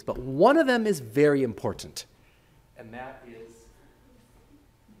paintings, but one of them is very important. And that is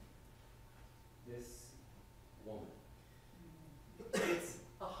this woman. It's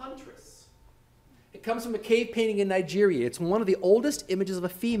a huntress. It comes from a cave painting in Nigeria. It's one of the oldest images of a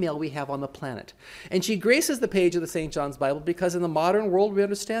female we have on the planet. And she graces the page of the St. John's Bible because in the modern world we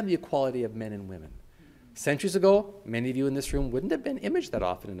understand the equality of men and women. Centuries ago, many of you in this room wouldn't have been imaged that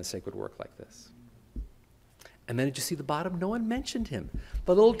often in a sacred work like this. And then did you see the bottom? No one mentioned him.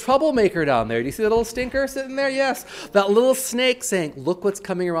 The little troublemaker down there. Do you see the little stinker sitting there? Yes. That little snake saying, look what's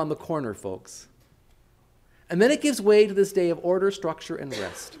coming around the corner, folks. And then it gives way to this day of order, structure, and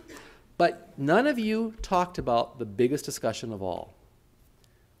rest. But none of you talked about the biggest discussion of all.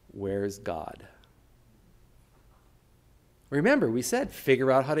 Where's God? Remember, we said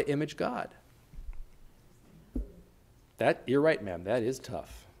figure out how to image God. You're right, ma'am, that is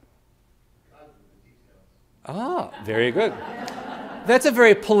tough. Ah, very good. That's a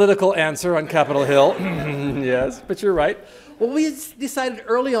very political answer on Capitol Hill. Yes, but you're right. Well, we decided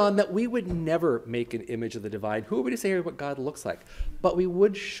early on that we would never make an image of the divine. Who would say here what God looks like? But we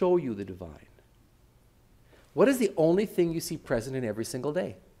would show you the divine. What is the only thing you see present in every single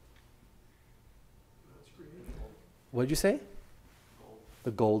day? What did you say? The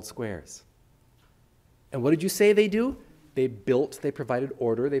gold squares. And what did you say they do? They built, they provided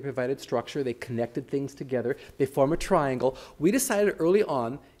order, they provided structure, they connected things together, they form a triangle. We decided early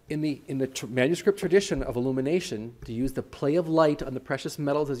on in the manuscript tradition of Illumination to use the play of light on the precious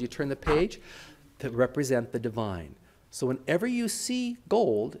metals as you turn the page to represent the divine. So whenever you see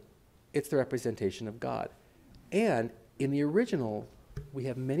gold, it's the representation of God. And in the original, we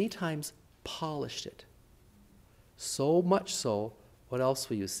have many times polished it. So much so, what else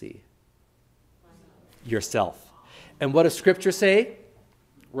will you see? Yourself. And what does Scripture say?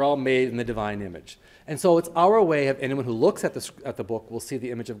 We're all made in the divine image. And so it's our way of anyone who looks at the book will see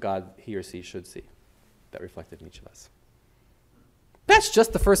the image of God he or she should see, that reflected in each of us. That's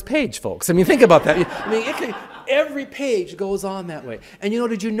just the first page, folks. I mean, think about that. I mean, every page goes on that way. And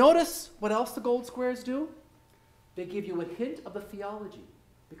did you notice what else the gold squares do? They give you a hint of the theology.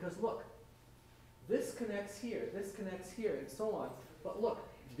 Because look, this connects here, and so on. But look,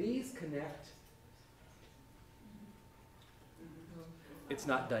 these connect. It's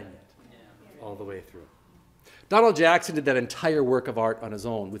not done yet, all the way through. Donald Jackson did that entire work of art on his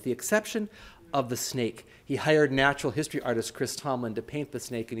own, with the exception of the snake. He hired natural history artist Chris Tomlin to paint the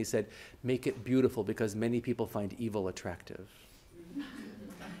snake, and he said, make it beautiful because many people find evil attractive.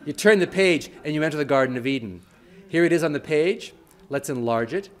 You turn the page, and you enter the Garden of Eden. Here it is on the page. Let's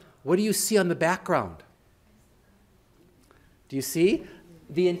enlarge it. What do you see on the background? Do you see?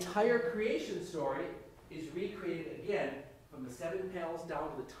 The entire creation story is recreated again from the 7 panels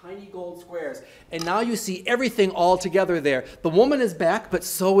down to the tiny gold squares. And now you see everything all together there. The woman is back, but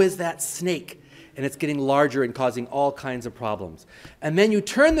so is that snake. And it's getting larger and causing all kinds of problems. And then you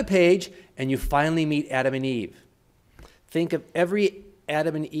turn the page, and you finally meet Adam and Eve. Think of every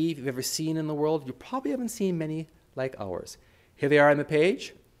Adam and Eve you've ever seen in the world. You probably haven't seen many like ours. Here they are on the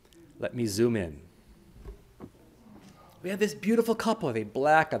page. Let me zoom in. We have this beautiful couple. Are they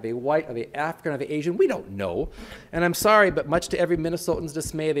black? Are they white? Are they African? Are they Asian? We don't know. And I'm sorry, but much to every Minnesotan's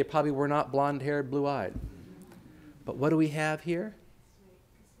dismay, they probably were not blonde-haired, blue-eyed. But what do we have here?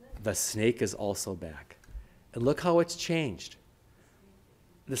 The snake is also back. And look how it's changed.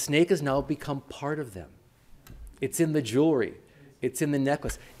 The snake has now become part of them. It's in the jewelry. It's in the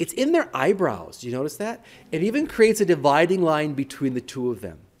necklace. It's in their eyebrows. Do you notice that? It even creates a dividing line between the two of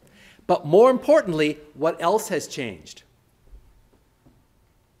them. But more importantly, what else has changed?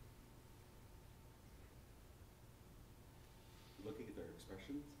 Looking at their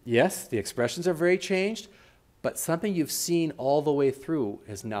expressions. Yes, the expressions are very changed, but something you've seen all the way through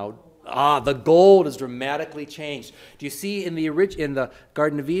is now, the gold is dramatically changed. Do you see in the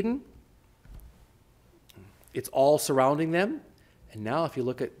Garden of Eden? It's all surrounding them. And now if you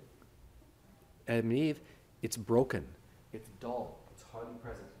look at Adam and Eve, it's broken. It's dull. It's hardly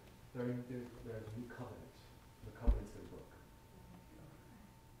present. There's a new covenant. The covenant's been broken.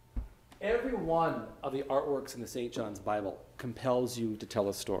 Every one of the artworks in the St. John's Bible compels you to tell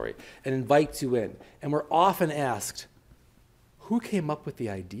a story and invites you in. And we're often asked, who came up with the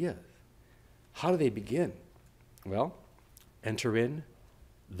idea? How do they begin? Well, enter in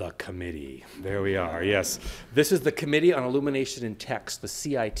the committee. There we are, yes. This is the Committee on Illumination in Text, the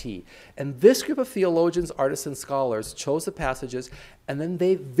CIT. And this group of theologians, artists, and scholars chose the passages, and then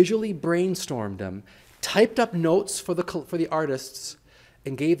they visually brainstormed them, typed up notes for the artists,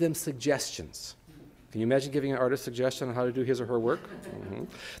 and gave them suggestions. Can you imagine giving an artist a suggestion on how to do his or her work? Mm-hmm.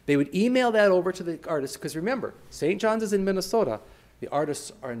 They would email that over to the artists, because remember, St. John's is in Minnesota. The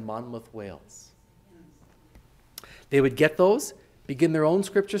artists are in Monmouth, Wales. They would get those, begin their own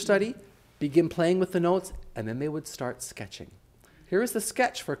scripture study, begin playing with the notes, and then they would start sketching. Here is the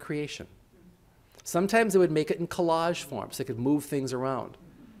sketch for creation. Sometimes they would make it in collage form so they could move things around.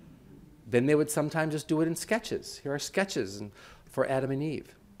 Then they would sometimes just do it in sketches. Here are sketches for Adam and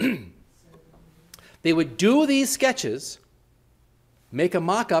Eve. They would do these sketches, make a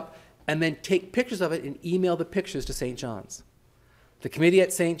mock-up, and then take pictures of it and email the pictures to St. John's. The committee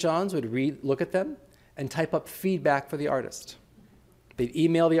at St. John's would look at them and type up feedback for the artist. They'd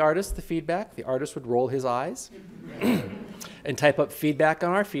email the artist the feedback. The artist would roll his eyes and type up feedback on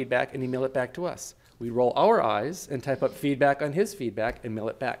our feedback and email it back to us. We'd roll our eyes and type up feedback on his feedback and mail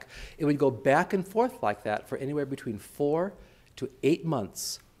it back. It would go back and forth like that for anywhere between 4 to 8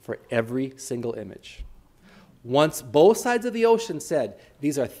 months for every single image. Once both sides of the ocean said,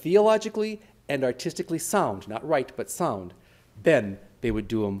 these are theologically and artistically sound, not right, but sound, then they would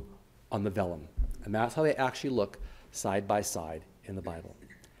do them on the vellum. And that's how they actually look side by side in the Bible.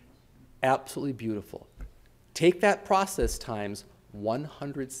 Absolutely beautiful. Take that process times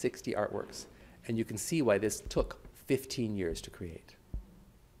 160 artworks, and you can see why this took 15 years to create.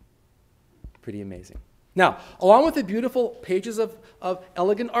 Pretty amazing. Now, along with the beautiful pages of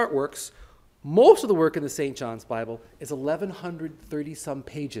elegant artworks, most of the work in the St. John's Bible is 1,130-some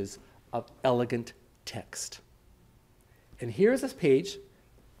pages of elegant text. And here's this page,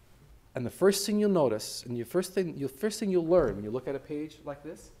 and the first thing you'll notice, and the first thing you'll learn when you look at a page like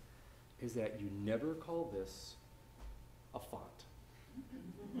this, is that you never call this a font.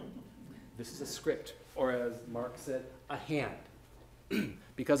 This is a script, or as Mark said, a hand.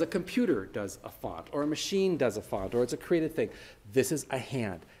 Because a computer does a font, or a machine does a font, or it's a created thing. This is a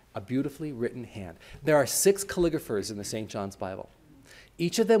hand, a beautifully written hand. There are 6 calligraphers in the St. John's Bible,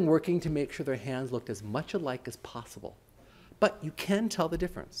 each of them working to make sure their hands looked as much alike as possible. But you can tell the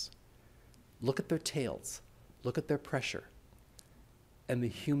difference. Look at their tails. Look at their pressure. And the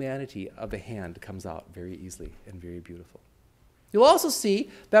humanity of the hand comes out very easily and very beautiful. You'll also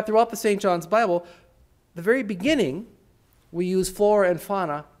see that throughout the St. John's Bible, the very beginning, we use flora and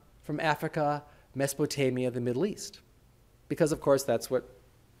fauna from Africa, Mesopotamia, the Middle East. Because, of course, that's what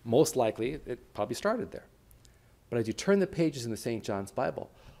most likely, it probably started there. But as you turn the pages in the St. John's Bible,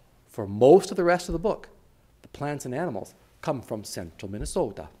 for most of the rest of the book, the plants and animals come from central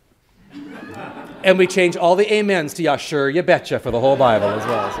Minnesota. And we change all the amens to ya sure, you betcha for the whole Bible as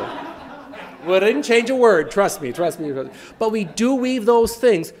well. So. We didn't change a word, trust me. But we do weave those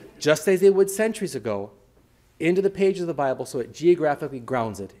things, just as they would centuries ago, into the pages of the Bible so it geographically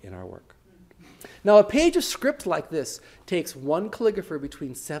grounds it in our work. Now, a page of script like this takes one calligrapher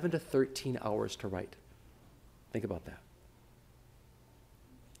between 7 to 13 hours to write. Think about that.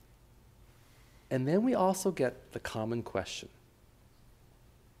 And then we also get the common question.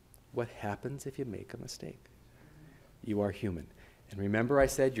 What happens if you make a mistake? You are human. And remember I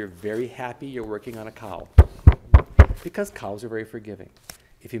said you're very happy you're working on a cow. Because cows are very forgiving.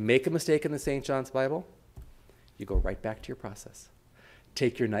 If you make a mistake in the St. John's Bible, You go right back to your process.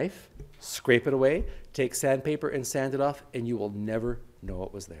 Take your knife, scrape it away, take sandpaper and sand it off, and you will never know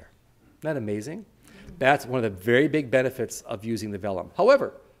it was there. Isn't that amazing? That's one of the very big benefits of using the vellum.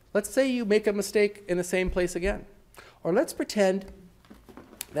 However, let's say you make a mistake in the same place again. Or let's pretend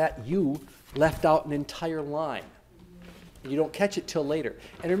that you left out an entire line. You don't catch it till later.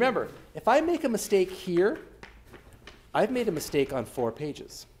 And remember, if I make a mistake here, I've made a mistake on 4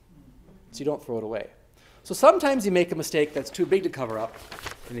 pages. So you don't throw it away. So sometimes you make a mistake that's too big to cover up,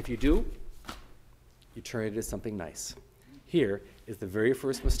 and if you do, you turn it into something nice. Here is the very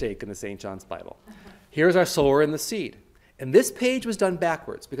first mistake in the St. John's Bible. Here's our sower and the seed. And this page was done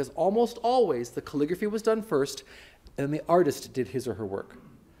backwards because almost always the calligraphy was done first, and the artist did his or her work.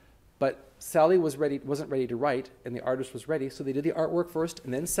 But Sally wasn't ready to write, and the artist was ready, so they did the artwork first,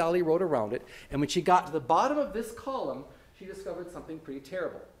 and then Sally wrote around it. And when she got to the bottom of this column, she discovered something pretty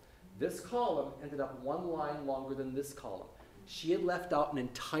terrible. This column ended up 1 line longer than this column. She had left out an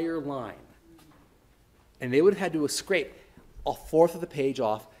entire line. And they would have had to scrape 1/4 of the page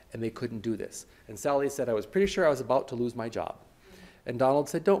off, and they couldn't do this. And Sally said, I was pretty sure I was about to lose my job. And Donald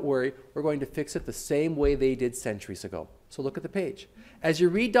said, don't worry, we're going to fix it the same way they did centuries ago. So look at the page. As you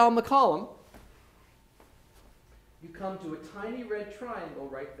read down the column, you come to a tiny red triangle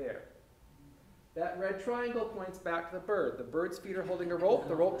right there. That red triangle points back to the bird. The bird's feet are holding a rope.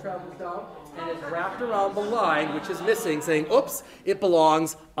 The rope travels down and is wrapped around the line, which is missing, saying, oops, it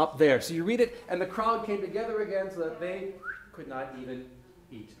belongs up there. So you read it, and the crowd came together again so that they could not even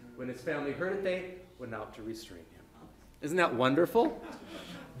eat. When his family heard it, they went out to restrain him. Isn't that wonderful?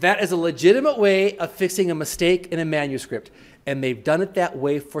 That is a legitimate way of fixing a mistake in a manuscript, and they've done it that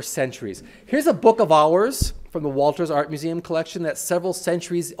way for centuries. Here's a book of hours from the Walters Art Museum collection that's several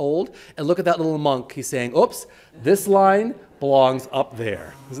centuries old, and look at that little monk. He's saying, oops, this line belongs up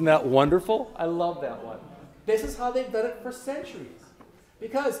there. Isn't that wonderful? I love that one. This is how they've done it for centuries,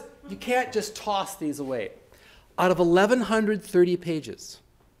 because you can't just toss these away. Out of 1,130 pages,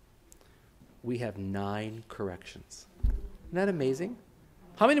 we have 9 corrections. Isn't that amazing?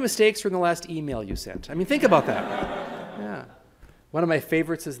 How many mistakes were in the last email you sent? I mean, think about that. Yeah. One of my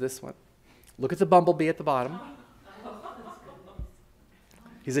favorites is this one. Look at the bumblebee at the bottom.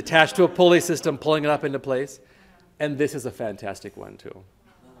 He's attached to a pulley system, pulling it up into place. And this is a fantastic one, too.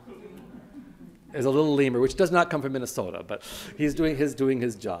 There's a little lemur, which does not come from Minnesota, but he's doing his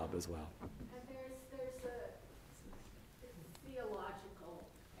job as well. And there's a theological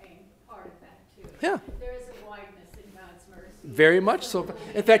part of that, too. Yeah. There is a wideness in God's mercy. Very much so.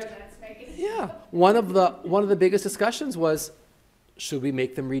 In fact, yeah, one of the biggest discussions was, should we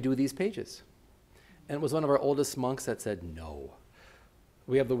make them redo these pages? And it was one of our oldest monks that said, no.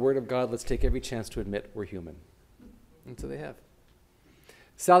 We have the Word of God. Let's take every chance to admit we're human. And so they have.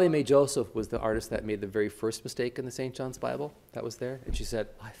 Sallie Mae Joseph was the artist that made the very first mistake in the St. John's Bible that was there. And she said,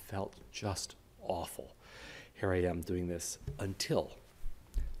 I felt just awful. Here I am doing this until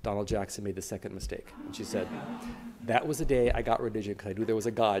Donald Jackson made the second mistake. And she said, that was the day I got religion because I knew there was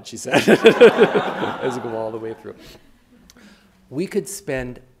a God, she said. As we go all the way through. We could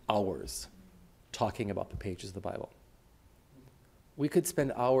spend hours talking about the pages of the Bible. We could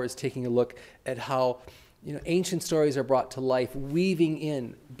spend hours taking a look at how ancient stories are brought to life, weaving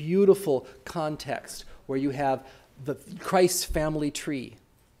in beautiful context where you have the Christ's family tree,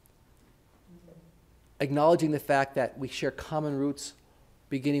 acknowledging the fact that we share common roots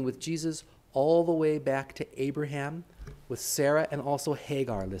beginning with Jesus all the way back to Abraham, with Sarah and also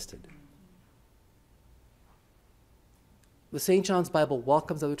Hagar listed. The St. John's Bible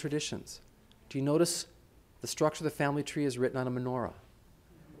welcomes other traditions. Do you notice the structure of the family tree is written on a menorah?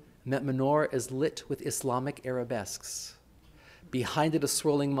 And that menorah is lit with Islamic arabesques. Behind it, a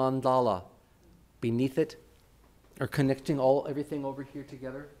swirling mandala. Beneath it, are connecting everything over here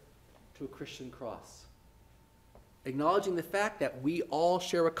together to a Christian cross. Acknowledging the fact that we all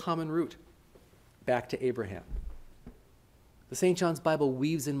share a common root back to Abraham. The St. John's Bible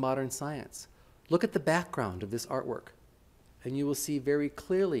weaves in modern science. Look at the background of this artwork, and you will see very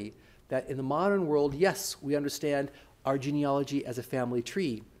clearly that in the modern world, yes, we understand our genealogy as a family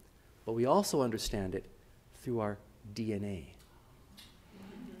tree, but we also understand it through our DNA.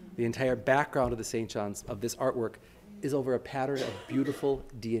 The entire background of the St. John's, of this artwork, is over a pattern of beautiful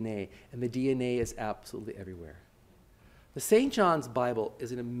DNA, and the DNA is absolutely everywhere. The St. John's Bible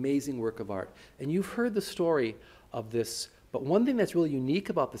is an amazing work of art, and you've heard the story of this, but one thing that's really unique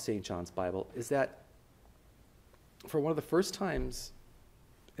about the St. John's Bible is that for one of the first times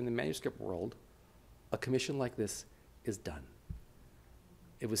in the manuscript world, a commission like this is done.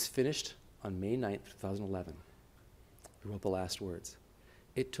 It was finished on May 9th, 2011. We wrote the last words.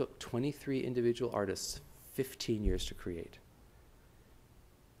 It took 23 individual artists 15 years to create.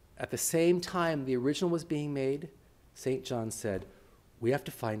 At the same time the original was being made, St. John said, we have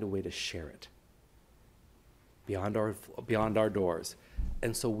to find a way to share it beyond our doors.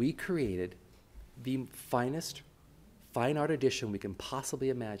 And so we created the finest fine art edition we can possibly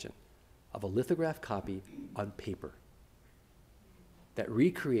imagine of a lithograph copy on paper that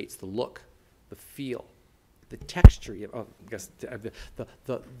recreates the look, the feel, the texture,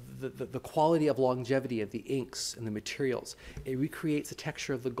 the quality of longevity of the inks and the materials. It recreates the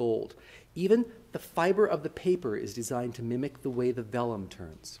texture of the gold. Even the fiber of the paper is designed to mimic the way the vellum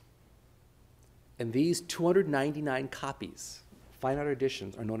turns. And these 299 copies, fine art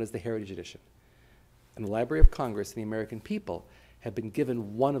editions, are known as the Heritage Edition. And the Library of Congress and the American people have been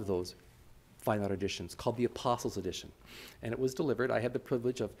given one of those fine art editions called the Apostles Edition. And it was delivered. I had the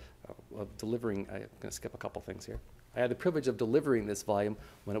privilege of delivering, I'm going to skip a couple things here. I had the privilege of delivering this volume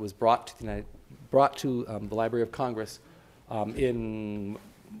when it was brought to the Library of Congress in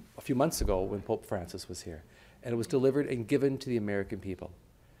a few months ago when Pope Francis was here. And it was delivered and given to the American people.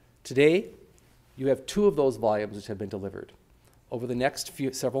 Today, you have 2 of those volumes which have been delivered. Over the next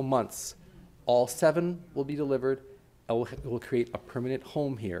several months, all 7 will be delivered and will create a permanent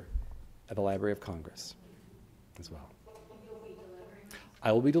home here at the Library of Congress as well.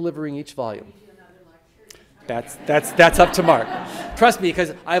 I will be delivering each volume. That's up to Mark. Trust me,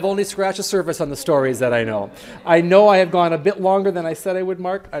 because I've only scratched the surface on the stories that I know. I know I have gone a bit longer than I said I would,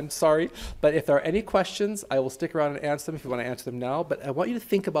 Mark. I'm sorry. But if there are any questions, I will stick around and answer them if you want to answer them now. But I want you to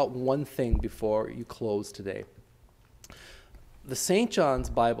think about one thing before you close today. The St. John's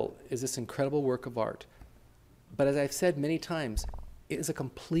Bible is this incredible work of art. But as I've said many times, it is a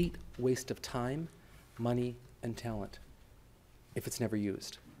complete waste of time, money, and talent if it's never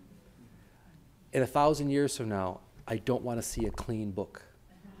used. In 1,000 years from now, I don't want to see a clean book.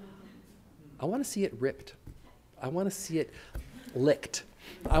 I want to see it ripped. I want to see it licked.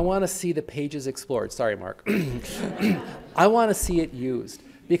 I want to see the pages explored. Sorry, Mark. I want to see it used.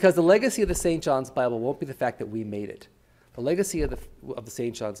 Because the legacy of the St. John's Bible won't be the fact that we made it. The legacy of the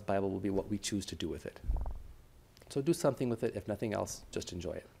St. John's Bible will be what we choose to do with it. So do something with it. If nothing else, just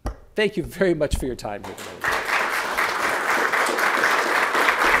enjoy it. Thank you very much for your time here today.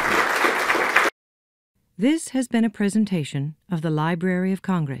 This has been a presentation of the Library of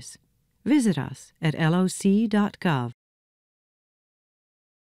Congress. Visit us at loc.gov.